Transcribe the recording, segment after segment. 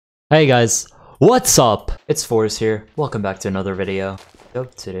Hey guys, what's up? It's Force here. Welcome back to another video. So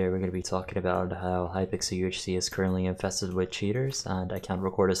today we're going to be talking about how Hypixel UHC is currently infested with cheaters and I can't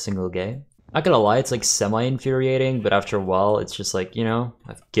record a single game. Not gonna lie, it's like semi-infuriating, but after a while it's just like, you know,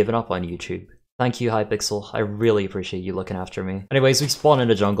 I've given up on YouTube. Thank you, Hypixel. I really appreciate you looking after me. Anyways, we spawn in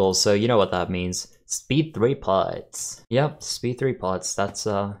a jungle, so you know what that means. Speed 3 pods. Yep, speed 3 pods.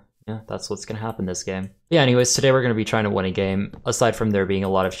 Yeah, that's what's gonna happen this game. Yeah, anyways, today we're gonna be trying to win a game. Aside from there being a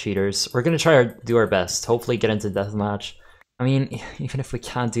lot of cheaters, we're gonna try to do our best. Hopefully get into deathmatch. I mean, even if we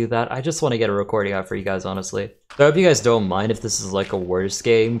can't do that, I just want to get a recording out for you guys, honestly. So I hope you guys don't mind if this is like a worse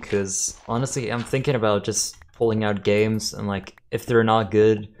game, because honestly, I'm thinking about just pulling out games, and like, if they're not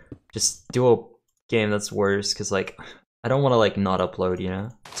good, just do a game that's worse, because like, I don't want to like not upload, you know?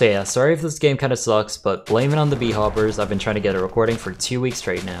 So yeah, sorry if this game kind of sucks, but blame it on the Bhoppers. I've been trying to get a recording for 2 weeks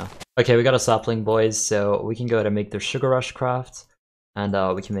straight now. Okay, we got a sapling, boys, so we can go ahead and make the sugar rush craft, and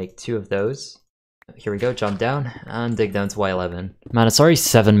we can make 2 of those. Here we go, jump down, and dig down to Y11. Man, it's already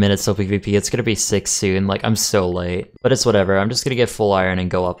 7 minutes till PvP, it's gonna be 6 soon, like, I'm so late. But it's whatever, I'm just gonna get full iron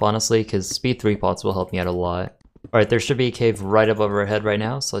and go up, honestly, because speed 3 pots will help me out a lot. Alright, there should be a cave right above our head right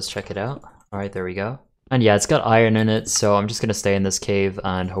now, so let's check it out. Alright, there we go. And yeah, it's got iron in it, so I'm just gonna stay in this cave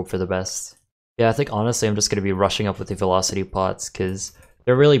and hope for the best. Yeah, I think honestly I'm just gonna be rushing up with the velocity pots, because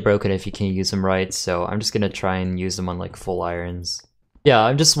they're really broken if you can't use them right, so I'm just gonna try and use them on like full irons. Yeah,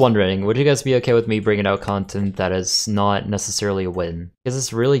 I'm just wondering, would you guys be okay with me bringing out content that is not necessarily a win? Because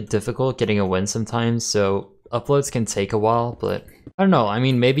it's really difficult getting a win sometimes, so uploads can take a while, but I don't know, I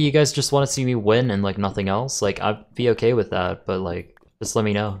mean, maybe you guys just want to see me win and like nothing else, like I'd be okay with that, but like, just let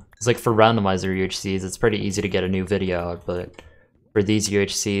me know. It's like for randomizer UHCs, it's pretty easy to get a new video out, but for these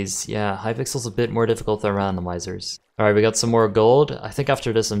UHCs, yeah, Hypixel's a bit more difficult than randomizers. Alright, we got some more gold. I think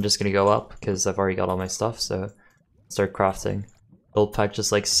after this I'm just gonna go up, because I've already got all my stuff, so start crafting. Gold pack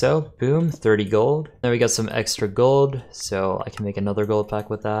just like so, boom, 30 gold. Then we got some extra gold, so I can make another gold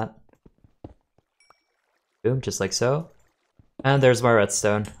pack with that. Boom, just like so. And there's my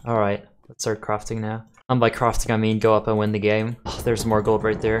redstone. Alright, let's start crafting now. And by crafting I mean go up and win the game. Oh, there's more gold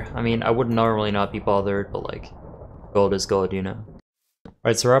right there. I mean, I would normally not be bothered, but like, gold is gold, you know.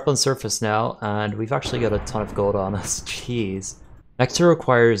 Alright, so we're up on surface now, and we've actually got a ton of gold on us. Jeez. Nectar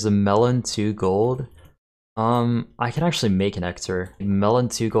requires a melon, 2 gold. I can actually make an nectar. Melon,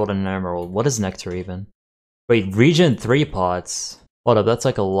 2 gold, and an emerald. What is nectar even? Wait, region 3 pots. Hold up, that's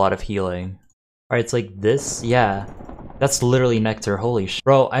like a lot of healing. Alright, it's like this? Yeah. That's literally nectar, holy sh-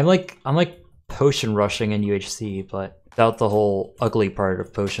 Bro, I'm like potion rushing in UHC, but without the whole ugly part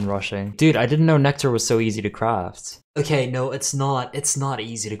of potion rushing. Dude, I didn't know nectar was so easy to craft. Okay, no, it's not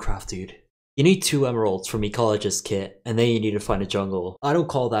easy to craft, dude. You need 2 emeralds from ecologist kit, and then you need to find a jungle. I don't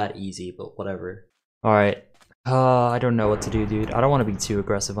call that easy, but whatever. Alright. I don't know what to do, dude. I don't want to be too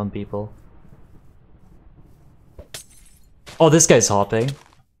aggressive on people. Oh, this guy's hopping.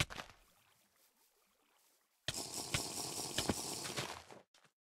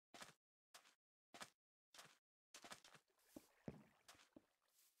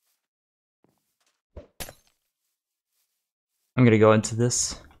 I'm gonna go into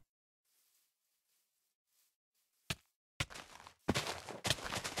this.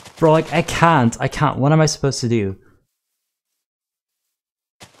 Bro, like, I can't. What am I supposed to do?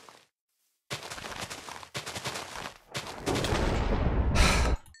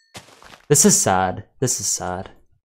 This is sad. This is sad.